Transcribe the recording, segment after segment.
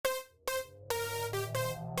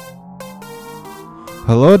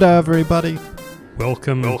Hello to everybody.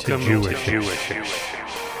 Welcome to Jewish.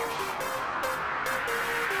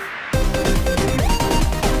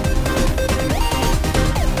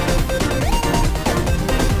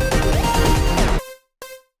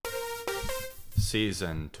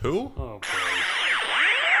 Season 2? Oh, boy.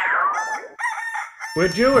 We're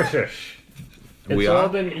Jewishish. We are?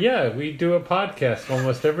 We do a podcast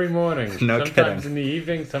almost every morning. No sometimes kidding. in the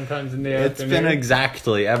evening, sometimes in the It's afternoon. been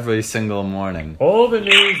exactly every single morning. All the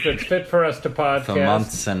news that's fit for us to podcast. For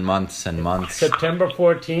months and months and months. September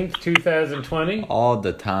 14th, 2020. All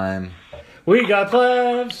the time. We got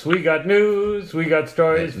laughs, we got news, we got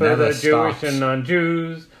stories It for never the Jewish stops. and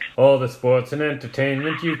non-Jews. All the sports and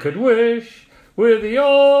entertainment you could wish. We're the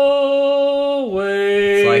always.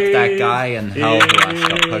 It's like that guy in hell who has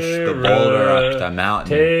to push the boulder up the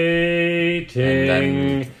mountain. And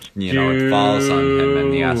then, it falls on him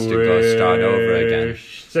and he has to go start over again.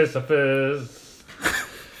 Sisyphus.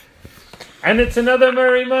 And it's another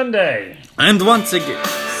Murray Monday. And once again.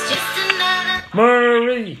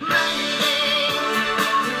 Murray.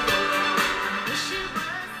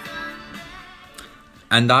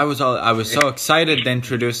 And I was so excited to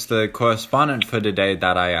introduce the correspondent for today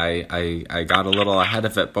that I got a little ahead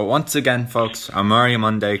of it. But once again, folks, our Murray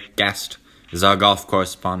Monday guest is our golf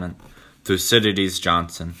correspondent, Thucydides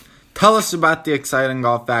Johnson. Tell us about the exciting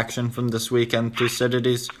golf action from this weekend,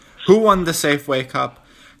 Thucydides. Who won the Safeway Cup?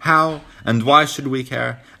 How and why should we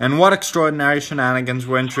care? And what extraordinary shenanigans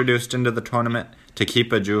were introduced into the tournament to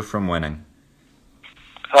keep a Jew from winning?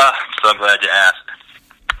 I'm so glad you asked.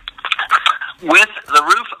 With the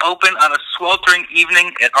roof open on a sweltering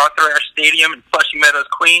evening at Arthur Ashe Stadium in Flushing Meadows,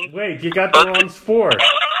 Queens. Wait, you got the wrong sport.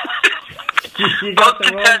 You got Both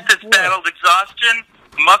the wrong contestants sport. battled exhaustion,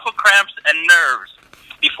 muscle cramps, and nerves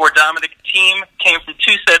before Dominic Thiem came from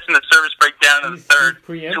 2 sets in the service breakdown in the third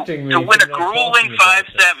to win a grueling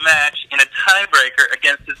 5-set match in a tiebreaker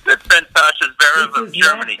against his good friend Sasha Zverev of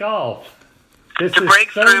Germany. Golf. This To is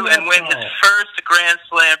break so through not and win golf. his first Grand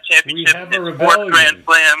Slam championship have and a his 4th rebellion. Grand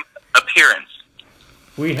Slam appearance.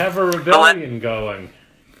 We have a rebellion going.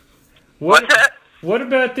 What's that? What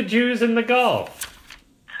about the Jews and the golf?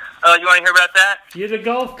 Oh, you want to hear about that? You're the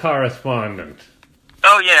golf correspondent.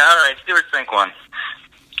 Oh, yeah, all right. Stewart Fink won.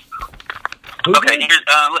 Who Okay, did? here's,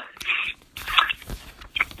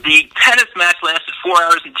 the tennis match lasted 4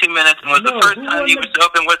 hours and 2 minutes and was No, the first who time won the the- U.S.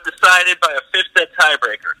 Open was decided by a 5th-set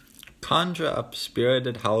tiebreaker. Conjure up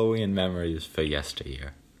spirited Halloween memories for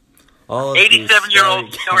yesteryear. All of these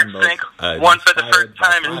 87-year-old scary Stewart candles Fink are won for the inspired first by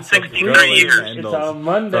time in classic 63 Roman years. It's candles on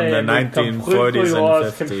Monday. from the We've completely 1940s and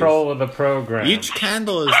lost 50s. control of the program. Each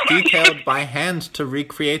candle is detailed by hand to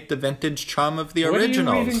recreate the vintage charm of the What are you reading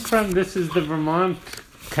originals. from? This is the Vermont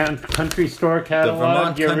Country Store The catalog.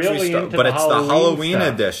 Vermont You're Country really Store, into but the it's the Halloween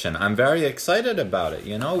stuff. edition. I'm very excited about it.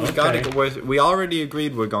 You know, we already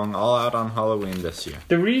agreed we're going all out on Halloween this year.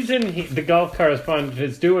 The reason the golf correspondent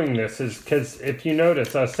is doing this is because, if you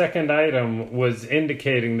notice, our second item was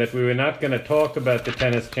indicating that we were not going to talk about the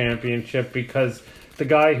tennis championship because the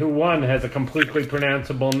guy who won has a completely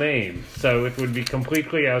pronounceable name. So it would be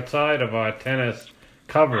completely outside of our tennis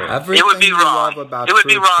coverage. Everything It would be you wrong. love about It would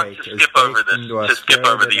be wrong fruitcake to is skip over baked this- into a to skip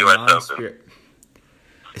over the spirited US and Open.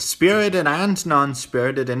 Spirited and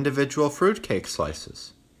non-spirited individual fruitcake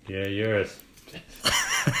slices. Yeah, yours.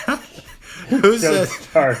 Who Don't says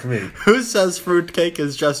start me. who says fruitcake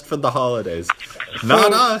is just for the holidays?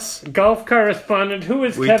 Not us. Golf correspondent, who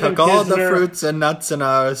is We Kevin took all the Kisner? fruits and nuts in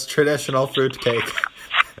our traditional fruitcake.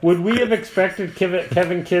 Would we have expected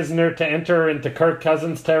Kevin Kisner to enter into Kirk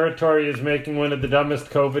Cousins' territory as making one of the dumbest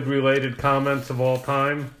COVID-related comments of all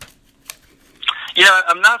time? You know,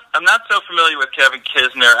 I'm not so familiar with Kevin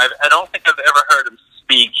Kisner. I don't think I've ever heard him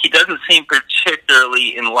speak. He doesn't seem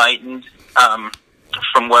particularly enlightened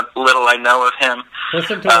from what little I know of him.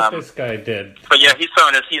 Listen to what this guy did. But yeah, he's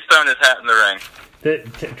thrown his hat in the ring.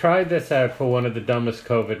 Try this out for one of the dumbest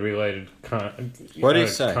COVID-related What do you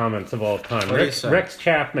say? comments of all time. What do you say? Rex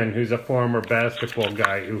Chapman, who's a former basketball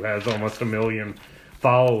guy who has almost 1 million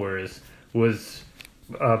followers, was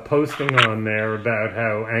posting on there about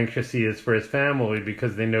how anxious he is for his family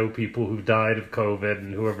because they know people who died of COVID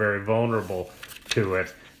and who are very vulnerable to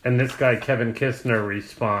it. And this guy, Kevin Kisner,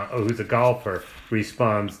 who's a golfer,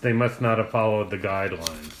 responds, "They must not have followed the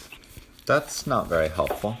guidelines." That's not very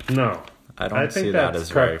helpful. No. I don't think see that that's as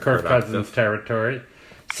very Kirk Cousins' productive. territory.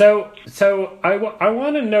 So I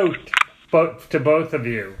want to note to both of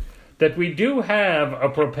you that we do have a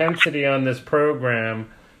propensity on this program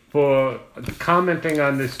for commenting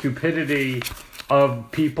on the stupidity of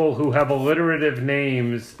people who have alliterative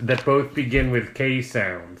names that both begin with K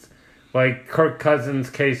sounds. like Kirk Cousins,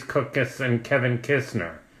 Case Cookus, and Kevin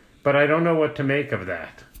Kistner. But I don't know what to make of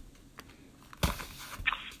that.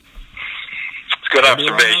 Good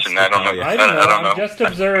observation. I don't know. I don't know. I'm just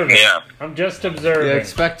observing. Yeah. I'm just observing. You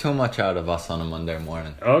expect too much out of us on a Monday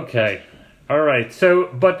morning. Okay. All right. So,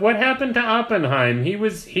 but what happened to Oppenheim? He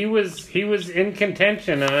was in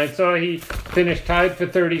contention, and I saw he finished tied for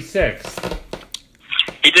 36th.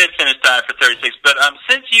 He did finish tied for 36. But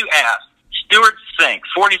since you asked, Stuart Sink,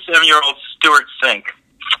 47-year-old Stuart Sink,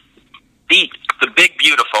 beat the big,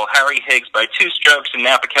 beautiful Harry Higgs by 2 strokes in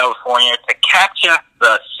Napa, California to capture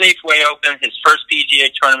the Safeway Open, his first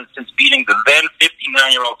PGA tournament since beating the then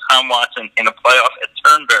 59-year-old Tom Watson in a playoff at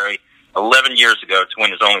Turnberry 11 years ago to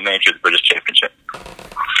win his only major, the British Championship.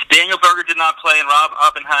 Daniel Berger did not play, and Rob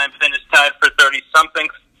Oppenheim finished tied for 30-something.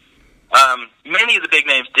 Many of the big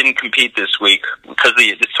names didn't compete this week because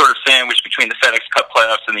it's sort of sandwiched between the FedEx Cup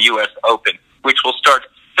playoffs and the U.S. Open, which will start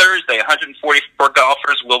Thursday. 144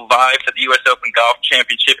 golfers will vie for the U.S. Open Golf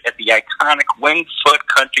Championship at the iconic Winged Foot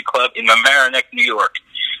Country Club in Mamaroneck, New York.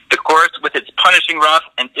 The course, with its punishing rough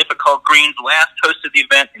and difficult greens, last hosted the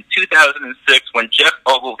event in 2006 when Jeff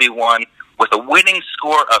Ogilvy won with a winning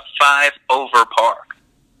score of 5 over par.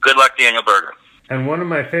 Good luck, Daniel Berger. And one of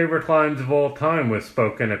my favorite lines of all time was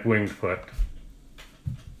spoken at Winged Foot.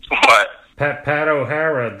 What? Pat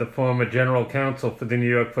O'Hara, the former general counsel for the New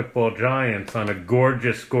York Football Giants, on a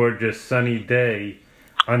gorgeous, gorgeous sunny day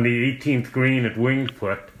on the 18th green at Winged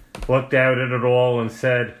Foot, looked out at it all and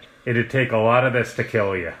said, "It'd take a lot of this to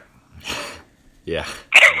kill you." Yeah.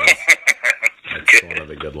 That's one of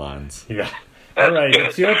the good lines. Yeah. All right,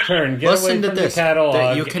 it's your turn. Get Listen away to from this. the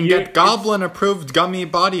catalog. You can get Goblin-approved gummy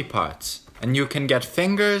body parts. And you can get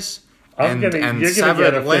fingers and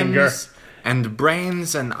severed limbs and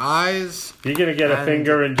brains and eyes. You're going to get a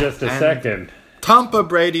finger in just a second. Tampa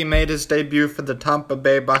Brady made his debut for the Tampa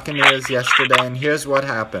Bay Buccaneers yesterday, and here's what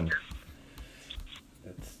happened.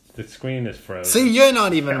 The screen is frozen. See, you're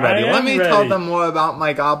not even ready. Let me ready. tell them more about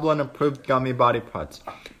my Goblin-approved gummy body parts.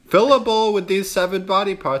 Fill a bowl with these severed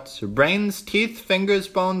body parts, brains, teeth, fingers,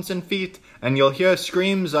 bones, and feet, and you'll hear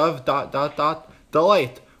screams of ...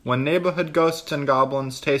 delight when neighborhood ghosts and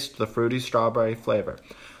goblins taste the fruity strawberry flavor.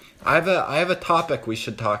 I have a topic we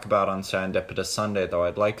should talk about on Serendipitous Sunday, though.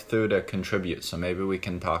 I'd like Thu to contribute, so maybe we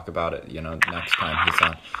can talk about it, next time he's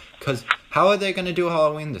on. Because how are they going to do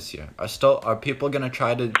Halloween this year? Are people going to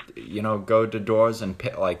try to, go to doors and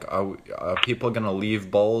are people going to leave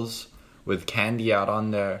bowls with candy out on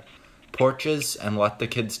their porches and let the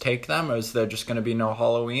kids take them, or is there just going to be no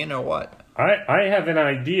Halloween, or what? I have an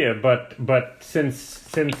idea, but since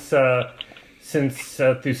Thucydides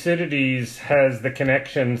has the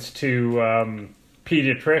connections to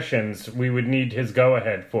pediatricians, we would need his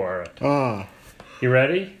go-ahead for it. Oh. You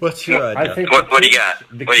ready? What's your idea? I think what do you got?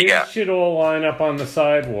 The kids should all line up on the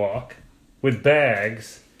sidewalk with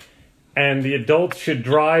bags, and the adults should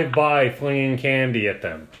drive by flinging candy at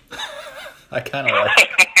them. I kind of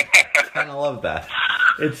love that.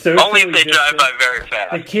 It's so only if they drive by very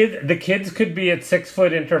fast. The kids could be at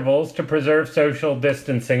 6-foot intervals to preserve social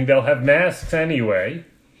distancing. They'll have masks anyway,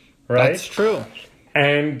 right? That's true.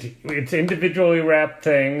 And it's individually wrapped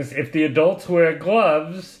things. If the adults wear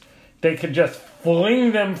gloves, they could just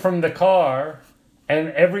fling them from the car, and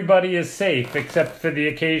everybody is safe except for the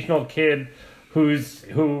occasional kid who a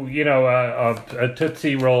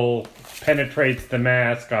Tootsie Roll penetrates the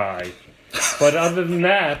mask eye. But other than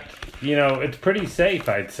that, it's pretty safe,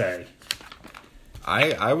 I'd say.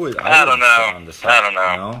 I don't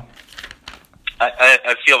know.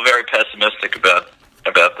 I feel very pessimistic about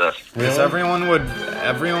this. Because everyone would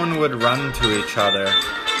run to each other,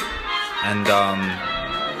 and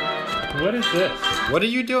What is this? What are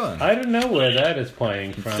you doing? I don't know where that is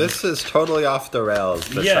playing from. This is totally off the rails.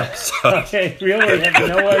 This episode. I really have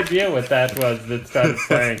no idea what that was that started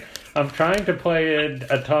playing. I'm trying to play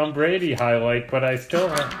a Tom Brady highlight, but I still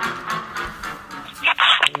have...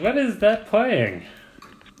 What is that playing?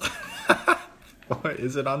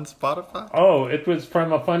 Is it on Spotify? Oh, it was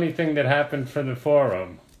from a funny thing that happened for the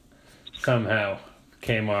forum. Somehow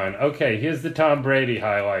came on. Okay, here's the Tom Brady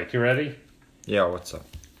highlight. You ready? Yeah, what's up?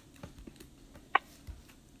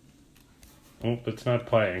 Oh, it's not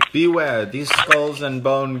playing. Beware, these skulls and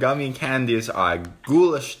bone gummy candies are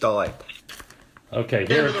ghoulish delight. Okay,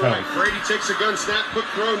 here it comes. Brady takes a gun snap, quick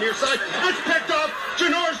throw near side. It's picked off.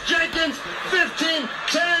 Janoris Jenkins, 15,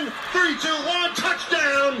 10, 3, 2, 1,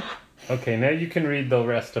 touchdown. Okay, now you can read the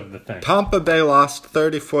rest of the thing. Tampa Bay lost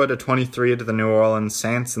 34-23 to the New Orleans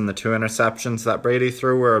Saints, and the 2 interceptions that Brady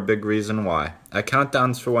threw were a big reason why. At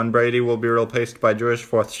countdowns for when Brady will be replaced by Jewish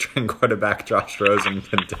 4th-string quarterback Josh Rosen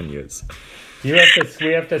continues. We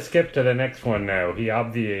have to skip to the next one now. He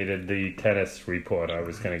obviated the tennis report I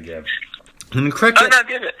was going to give. In cricket... Oh, no,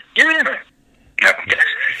 give it. Give it. No,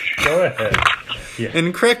 go ahead. Yeah.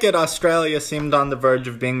 In cricket, Australia seemed on the verge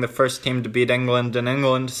of being the first team to beat England in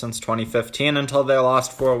England since 2015 until they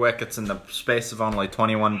lost 4 wickets in the space of only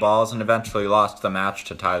 21 balls and eventually lost the match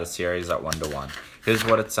to tie the series at 1-1. Here's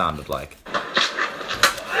what it sounded like.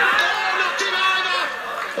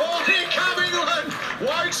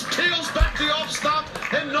 Wokes peels back the off stump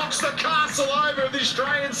and knocks the castle over the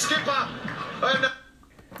Australian skipper.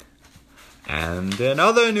 And in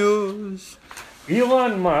other news...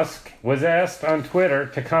 Elon Musk was asked on Twitter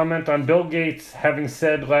to comment on Bill Gates having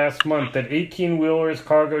said last month that 18-wheelers,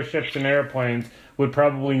 cargo ships, and airplanes would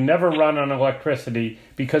probably never run on electricity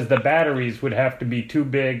because the batteries would have to be too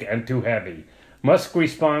big and too heavy. Musk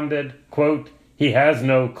responded, quote, "He has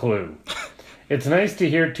no clue." It's nice to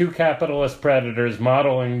hear 2 capitalist predators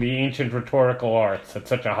modeling the ancient rhetorical arts at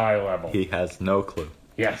such a high level. He has no clue.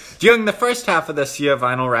 Yes. During the first half of this year,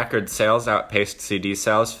 vinyl record sales outpaced CD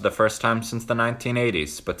sales for the first time since the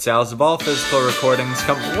 1980s. But sales of all physical recordings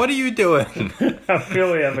come... What are you doing? I'm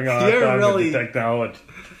really having a hard time with the technology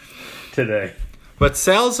today. But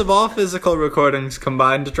sales of all physical recordings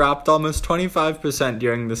combined dropped almost 25%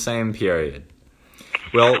 during the same period.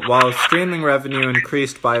 Well, while streaming revenue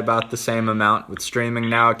increased by about the same amount, with streaming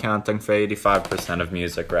now accounting for 85% of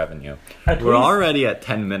music revenue. We're already at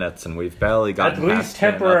 10 minutes and we've barely gotten At least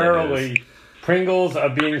temporarily, Pringles are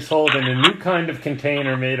being sold in a new kind of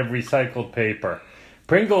container made of recycled paper.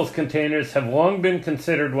 Pringles containers have long been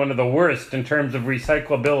considered one of the worst in terms of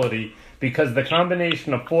recyclability because the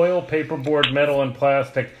combination of foil, paperboard, metal, and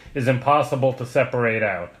plastic is impossible to separate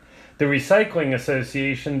out. The Recycling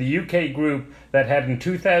Association, the UK group that had in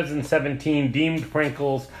 2017 deemed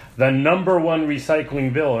Pringles the #1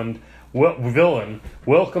 recycling villain,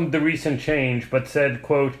 welcomed the recent change, but said,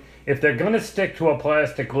 quote, "If they're going to stick to a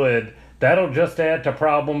plastic lid, that'll just add to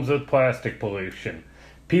problems with plastic pollution.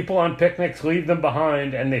 People on picnics leave them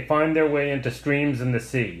behind and they find their way into streams and the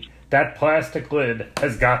sea. That plastic lid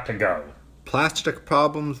has got to go." Plastic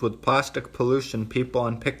problems with plastic pollution, people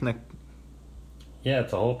on picnic... Yeah,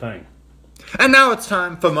 it's a whole thing. And now it's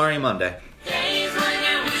time for Murray Monday. Days when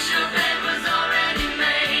you wish your bed was already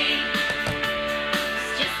made.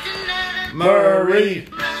 It's just another Murray!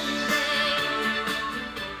 Monday.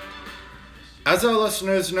 As our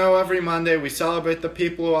listeners know, every Monday we celebrate the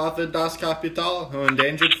people who authored Das Kapital, who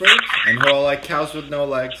endangered fruits, and who are like cows with no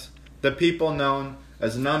legs. The people known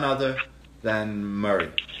as none other than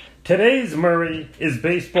Murray. Today's Murray is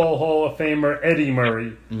Baseball Hall of Famer Eddie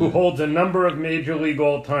Murray, who holds a number of Major League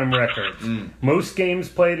all-time records. Most games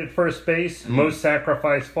played at first base, most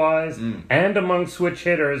sacrifice flies, and among switch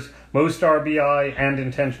hitters, most RBI and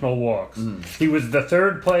intentional walks. He was the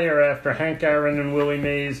 3rd player after Hank Aaron and Willie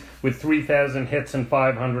Mays with 3,000 hits and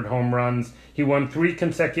 500 home runs. He won 3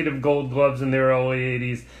 consecutive Gold Gloves in the early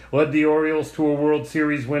 80s, led the Orioles to a World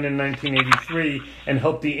Series win in 1983, and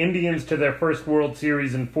helped the Indians to their first World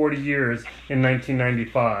Series in 40 years in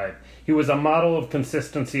 1995. He was a model of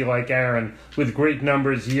consistency like Aaron, with great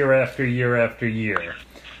numbers year after year after year.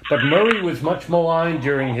 But Murray was much maligned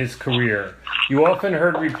during his career. You often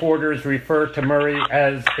heard reporters refer to Murray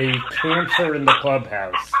as a cancer in the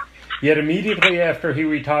clubhouse. Yet immediately after he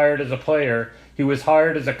retired as a player, he was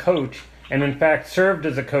hired as a coach, and in fact served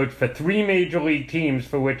as a coach for 3 major league teams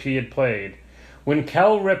for which he had played. When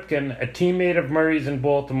Cal Ripken, a teammate of Murray's in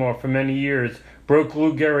Baltimore for many years, broke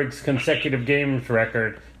Lou Gehrig's consecutive games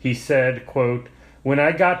record, he said, quote, "When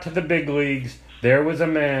I got to the big leagues, there was a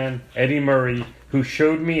man, Eddie Murray, who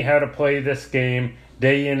showed me how to play this game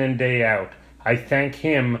day in and day out. I thank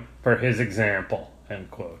him for his example,"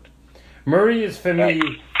 end quote. Murray is for me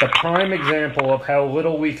the prime example of how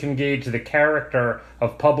little we can gauge the character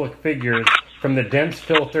of public figures from the dense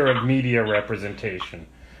filter of media representation.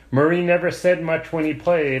 Murray never said much when he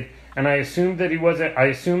played, and I assumed that he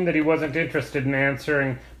wasn't interested in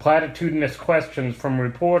answering platitudinous questions from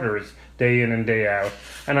reporters day in and day out.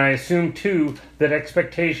 And I assumed too that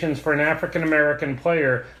expectations for an African American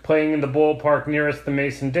player playing in the ballpark nearest the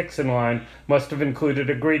Mason-Dixon line must have included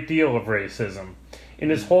a great deal of racism. In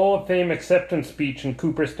his Hall of Fame acceptance speech in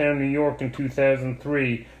Cooperstown, New York in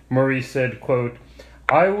 2003, Murray said, quote,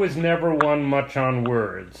 "I was never one much on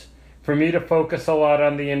words. For me to focus a lot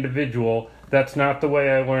on the individual, that's not the way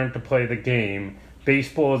I learned to play the game.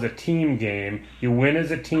 Baseball is a team game. You win as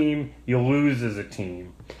a team, you lose as a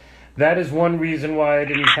team. That is one reason why I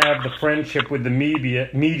didn't have the friendship with the media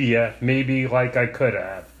maybe like I could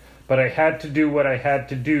have. But I had to do what I had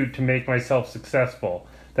to do to make myself successful.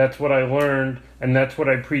 That's what I learned, and that's what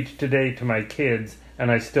I preach today to my kids,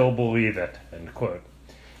 and I still believe it, end quote.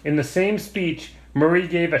 In the same speech, Murray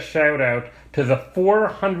gave a shout-out to the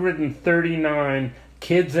 439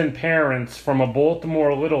 kids and parents from a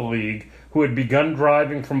Baltimore Little League who had begun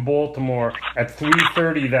driving from Baltimore at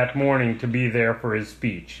 3:30 that morning to be there for his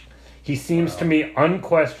speech. He seems to me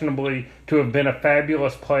unquestionably to have been a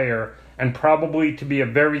fabulous player and probably to be a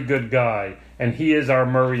very good guy, and he is our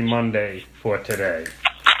Murray Monday for today.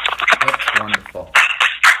 That's wonderful.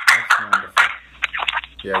 That's wonderful.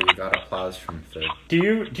 Yeah, you got applause from Phil. Do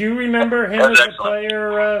you remember him as a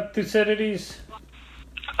player, Thucydides?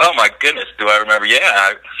 Oh my goodness, do I remember?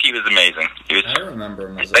 Yeah, he was amazing. He was I remember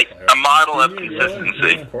him as a like player. a model of Yeah,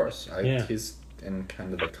 consistency. Of course. Yeah. He's in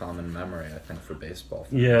kind of the common memory, I think, for baseball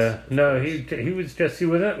fans. Yeah, no, he was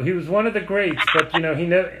one of the greats, but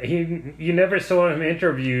you never saw him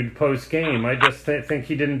interviewed post game. I just think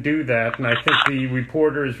he didn't do that, and I think the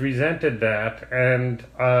reporters resented that, and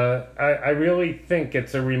I really think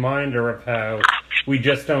it's a reminder of how we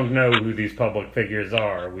just don't know who these public figures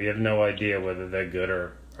are. We have no idea whether they're good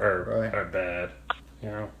or bad. You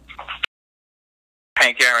know.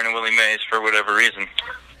 Hank Aaron and Willie Mays for whatever reason.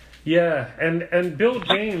 Yeah, and Bill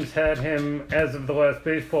James had him, as of the last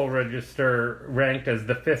Baseball Register, ranked as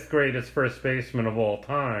the 5th greatest first baseman of all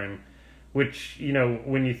time, which, you know,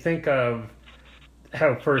 when you think of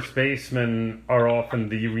how first basemen are often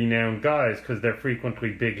the renowned guys, because they're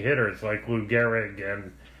frequently big hitters, like Lou Gehrig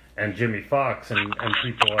and Jimmy Fox and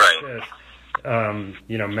people like this,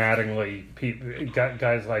 you know, Mattingly,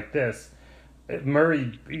 guys like this,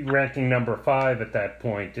 Murray ranking number 5 at that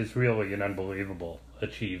point is really an unbelievable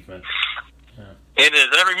achievement. Yeah. It is.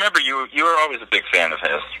 I remember you were always a big fan of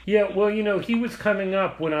his. Yeah, well, you know, he was coming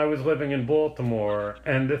up when I was living in Baltimore,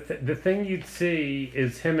 and the thing you'd see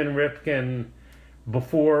is him and Ripken,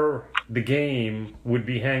 before the game, would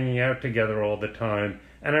be hanging out together all the time.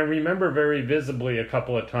 And I remember very visibly a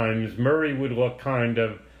couple of times Murray would look kind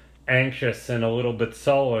of anxious and a little bit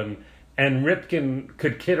sullen, and Ripken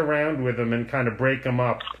could kid around with him and kind of break him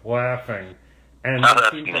up laughing. And they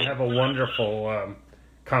seemed to have a wonderful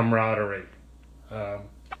camaraderie.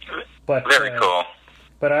 But Very cool.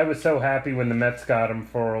 But I was so happy when the Mets got him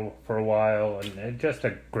for a while, and just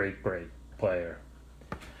a great player.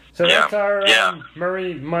 So that's our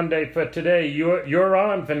Murray Monday for today. You're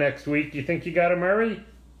on for next week. You think you got a Murray?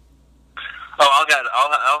 Oh,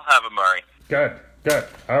 I'll have a Murray. Good.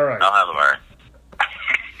 All right. I'll have a Murray.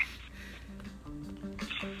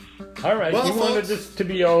 All right. Well, you wanted this to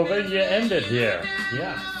be over. You end it here.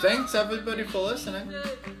 Yeah. Thanks, everybody, for listening.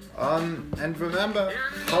 And remember,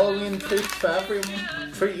 Halloween treats for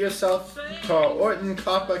everyone. Treat yourself to our Orton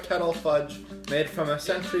Copper Kettle Fudge, made from a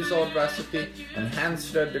centuries-old recipe and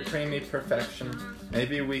hand-stirred to creamy perfection.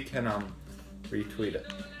 Maybe we can retweet it.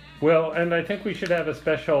 Well, and I think we should have a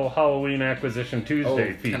special Halloween Acquisition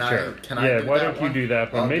Tuesday feature. Can I do why that don't one? you do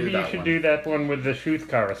that one? I'll Maybe do you that should one. do that one with the Shoe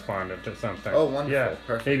correspondent or something. Oh, wonderful. Yeah,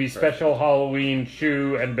 Perfect. maybe special Halloween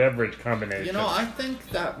shoe and beverage combination. You know, I think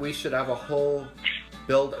that we should have a whole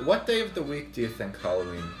build. What day of the week do you think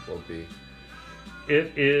Halloween will be?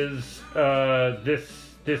 It is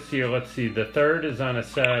this year. Let's see. The 3rd is on a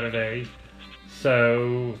Saturday,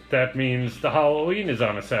 so that means the Halloween is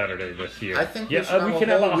on a Saturday this year. I think we should we have can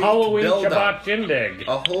a have whole a week Halloween build-up. Shabbat Shindig.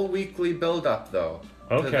 A whole weekly build-up, though,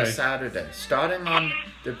 to Okay. the Saturday. Starting on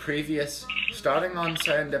Serendipitous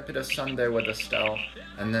Sunday with Estelle,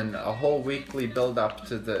 and then a whole weekly build-up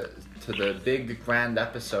to the big grand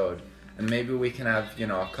episode. And maybe we can have, you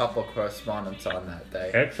know, a couple correspondents on that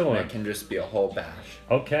day. Excellent. And it can just be a whole bash.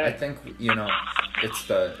 Okay. I think, you know, it's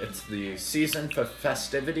the season for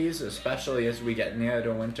festivities, especially as we get near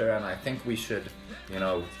to winter, and I think we should, you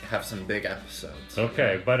know, have some big episodes.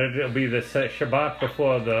 Okay, but it'll be the Shabbat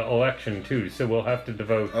before the election too, so we'll have to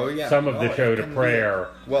devote Oh, yeah. some of the Oh, show it to can be- prayer,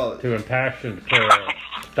 Well, to impassioned prayer,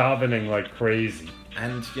 davening like crazy.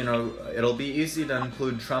 and, you know, it'll be easy to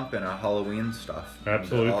include Trump in our Halloween stuff.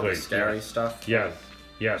 Absolutely. All the scary Yes. stuff. Yes.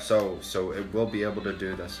 So it will be able to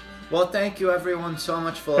do this. Well, thank you everyone so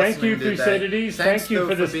much for Thank you, listening today. Thucydides. Thanks, Thank you Stu,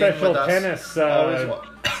 for the being special with us. tennis. Always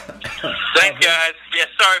Thanks, guys. Yeah,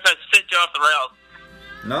 sorry if I sent you off the rails.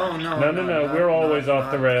 No. No. We're always off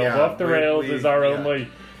the rails. Yeah, Off the rails is our only.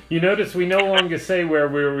 You notice we no longer say where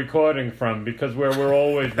we're recording from because where we're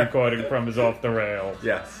always recording from is off the rails.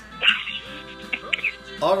 Yes.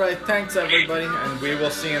 All right, thanks everybody, and we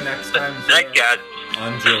will see you next time Thanks, guys.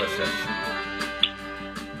 on Jewishish.